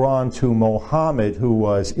whole Quran to Muhammad, who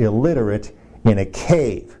was illiterate in a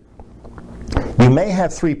cave. You may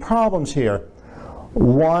have three problems here.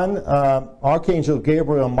 One, Archangel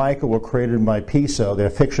Gabriel and Michael were created by Piso. They're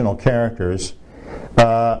fictional characters.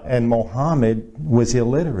 And Muhammad was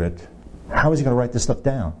illiterate. How is he going to write this stuff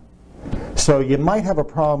down? So you might have a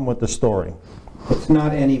problem with the story. It's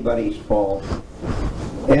not anybody's fault.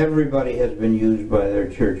 Everybody has been used by their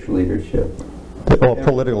church leadership. Or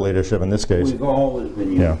political leadership in this case. We've always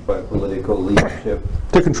been used by political leadership.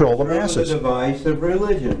 To control the masses. The device of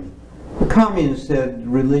religion. The communists said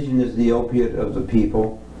religion is the opiate of the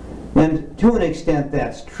people. And to an extent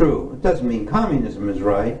that's true. It doesn't mean communism is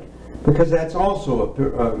right, because that's also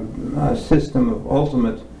a system of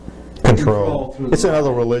ultimate control. It's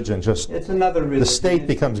another religion. It's another religion. The state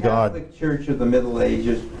becomes God. The Catholic Church of the Middle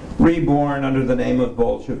Ages, reborn under the name of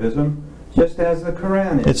Bolshevism, just as the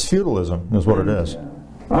Quran is. It's feudalism, is what it is.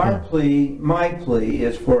 Our plea, my plea,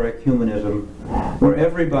 is for ecumenism, where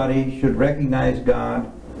everybody should recognize God,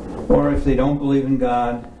 or if they don't believe in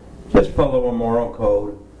God, just follow a moral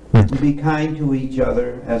code. Be kind to each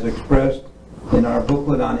other, as expressed in our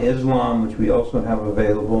booklet on Islam, which we also have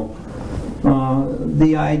available.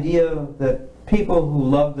 The idea that people who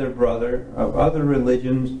love their brother of other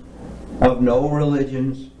religions, of no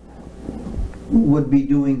religions, would be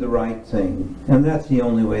doing the right thing. And that's the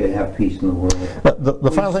only way to have peace in the world.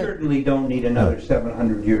 The final thing, certainly don't need another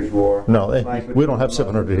 700 years war. No, we don't have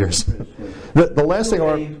 700 years. The last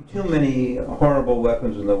thing too many horrible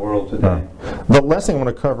weapons in the world today. The last thing I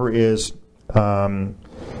want to cover is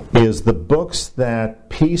the books that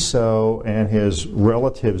Piso and his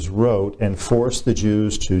relatives wrote and forced the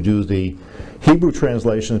Jews to do the Hebrew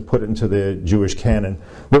translation and put it into the Jewish canon.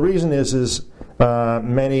 The reason is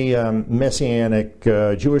many Messianic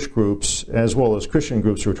Jewish groups, as well as Christian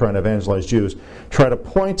groups who are trying to evangelize Jews, try to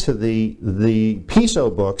point to the Piso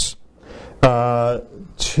books to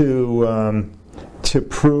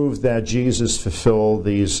prove that Jesus fulfilled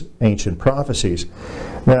these ancient prophecies.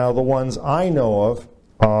 Now, the ones I know of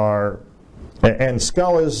are, and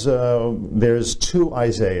scholars, there's two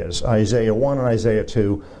Isaiahs, Isaiah 1 and Isaiah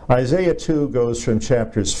 2. Isaiah 2 goes from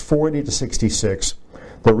chapters 40 to 66.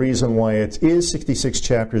 The reason why it is 66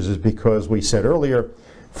 chapters is because we said earlier,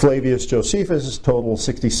 Flavius Josephus total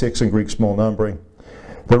 66 in Greek small numbering.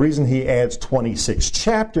 The reason he adds 26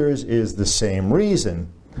 chapters is the same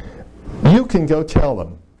reason. You can go tell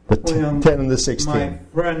them the 10 and the 16. My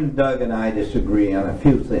friend Doug and I disagree on a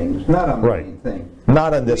few things, not on the main thing.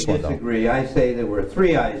 Not on this one, We disagree. I say there were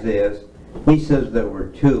 3 Isaiahs. He says there were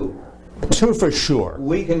 2. 2 for sure.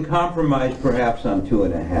 We can compromise perhaps on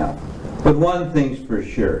 2.5. But one thing's for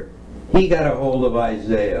sure. He got a hold of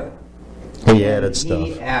Isaiah. He added stuff.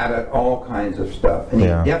 He added all kinds of stuff. And he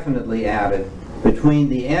definitely added, between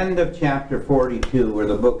the end of chapter 42, where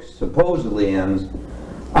the book supposedly ends,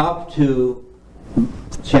 up to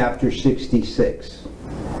chapter 66.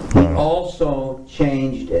 He also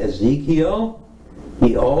changed Ezekiel.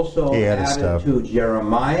 He also added to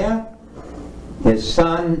Jeremiah, his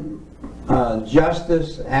son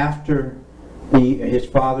Justus, after his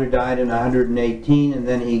father died in 118, and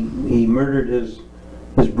then he murdered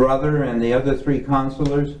his brother and the other 3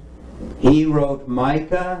 consulars. He wrote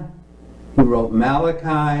Micah, he wrote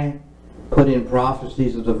Malachi, put in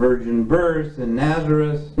prophecies of the virgin birth in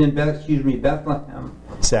Nazareth, Bethlehem.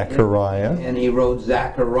 Zechariah. And he wrote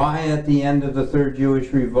Zechariah at the end of the 3rd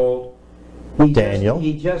Jewish revolt. Daniel.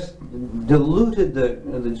 He just diluted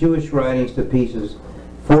the Jewish writings to pieces,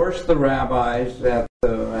 forced the rabbis at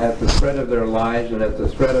the threat of their lives and at the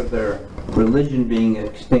threat of their religion being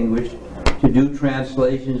extinguished to do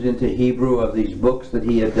translations into Hebrew of these books that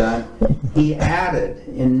he had done. He added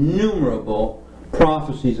innumerable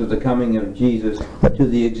prophecies of the coming of Jesus to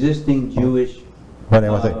the existing Jewish But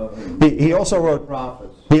anyway, he also wrote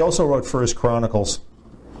prophets. He also wrote First Chronicles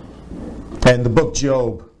and the book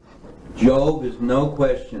Job. Job is no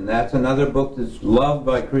question. That's another book that's loved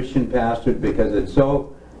by Christian pastors because it's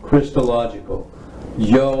so Christological.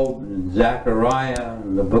 Job, and Zechariah,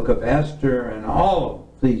 and the book of Esther, and all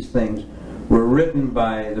of these things were written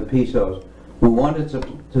by the Pisos, who wanted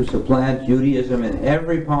to supplant Judaism in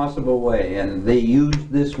every possible way, and they used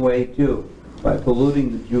this way too, by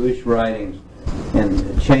polluting the Jewish writings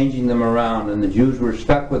and changing them around, and the Jews were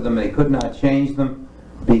stuck with them. They could not change them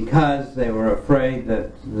because they were afraid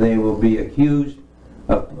that they will be accused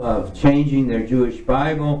of changing their Jewish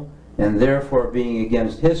Bible and therefore being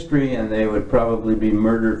against history, and they would probably be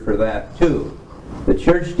murdered for that too. The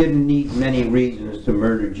church didn't need many reasons to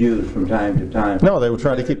murder Jews from time to time. No, they were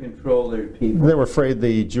trying to control their people. They were afraid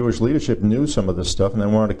the Jewish leadership knew some of this stuff, and they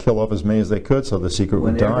wanted to kill off as many as they could so the secret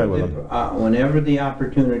would die with them. Whenever the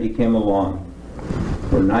opportunity came along,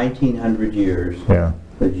 for 1900 years, yeah,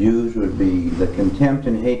 the Jews would be the contempt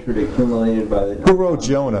and hatred accumulated by the... Who wrote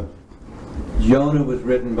Jonah? Jonah was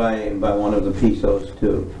written by one of the Pisos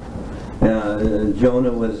too.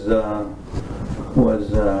 Jonah was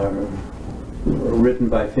written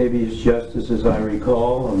by Flavius Justus, as I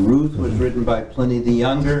recall. And Ruth was written by Pliny the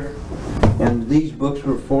Younger. And these books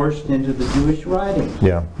were forced into the Jewish writings.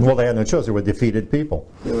 Yeah. Well, they had no choice. They were defeated people.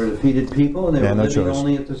 They were defeated people, and they were living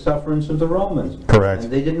only at the sufferance of the Romans. Correct.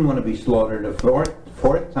 And they didn't want to be slaughtered a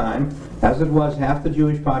fourth time. As it was, half the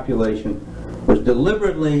Jewish population was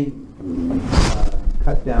deliberately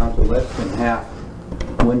cut down to less than half.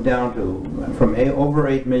 Went down to, from over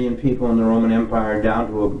 8 million people in the Roman Empire down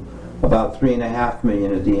to about 3.5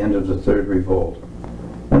 million at the end of the Third Revolt.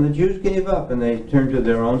 And the Jews gave up, and they turned to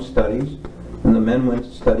their own studies, and the men went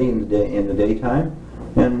to study in the daytime,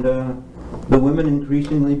 and the women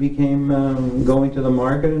increasingly became going to the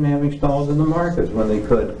market and having stalls in the markets when they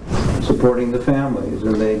could, supporting the families,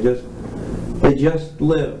 and they just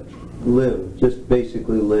lived, just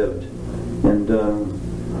basically lived. And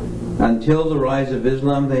until the rise of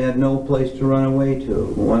Islam, they had no place to run away to.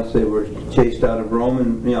 Once they were chased out of Rome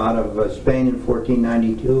and out of Spain in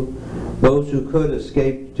 1492, those who could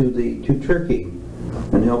escaped to Turkey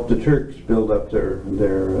and helped the Turks build up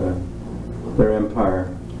their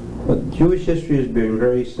empire. But Jewish history has been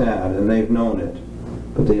very sad, and they've known it,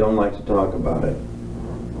 but they don't like to talk about it.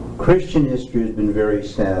 Christian history has been very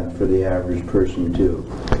sad for the average person too.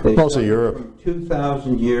 Mostly Europe.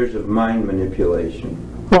 2,000 years of mind manipulation.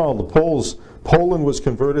 Well, the Poland was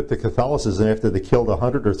converted to Catholicism after they killed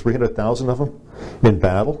 100 or 300,000 of them in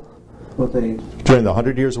battle. During the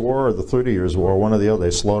 100 Years' War or the 30 Years' War, one or the other,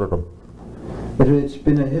 they slaughtered them. It's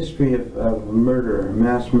been a history of murder,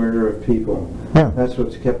 mass murder of people. Yeah. That's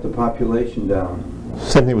what's kept the population down.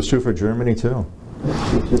 Same thing was true for Germany, too.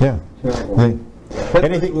 It's just terrible.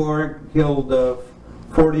 The war killed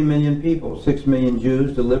 40 million people, 6 million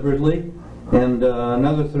Jews deliberately, and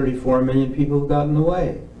another 34 million people who got in the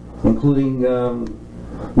way, including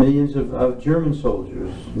millions of German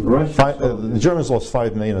soldiers, Russian soldiers. The Germans lost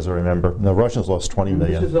 5 million, as I remember. The Russians lost 20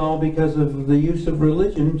 million. This is all because of the use of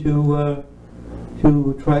religion to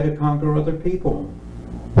try to conquer other people.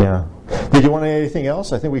 Yeah. Did you want anything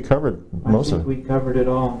else? I think we covered most of it. I think we covered it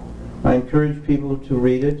all. I encourage people to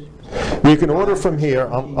read it. You can order from here.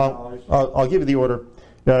 I'll give you the order.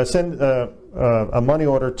 Send a money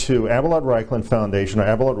order to Abelard Reuchlin Foundation, or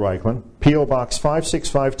Abelard Reuchlin, P.O. Box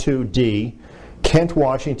 5652D, Kent,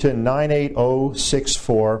 Washington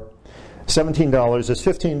 98064. $17. There's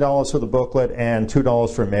 $15 for the booklet and $2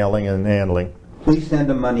 for mailing and handling. Please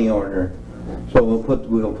send a money order. So we'll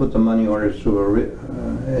put the money orders through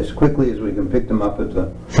as quickly as we can pick them up at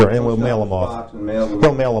the and we'll mail them off. And mail them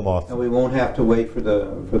We'll mail them off. And we won't have to wait for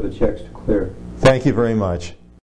the checks to clear. Thank you very much.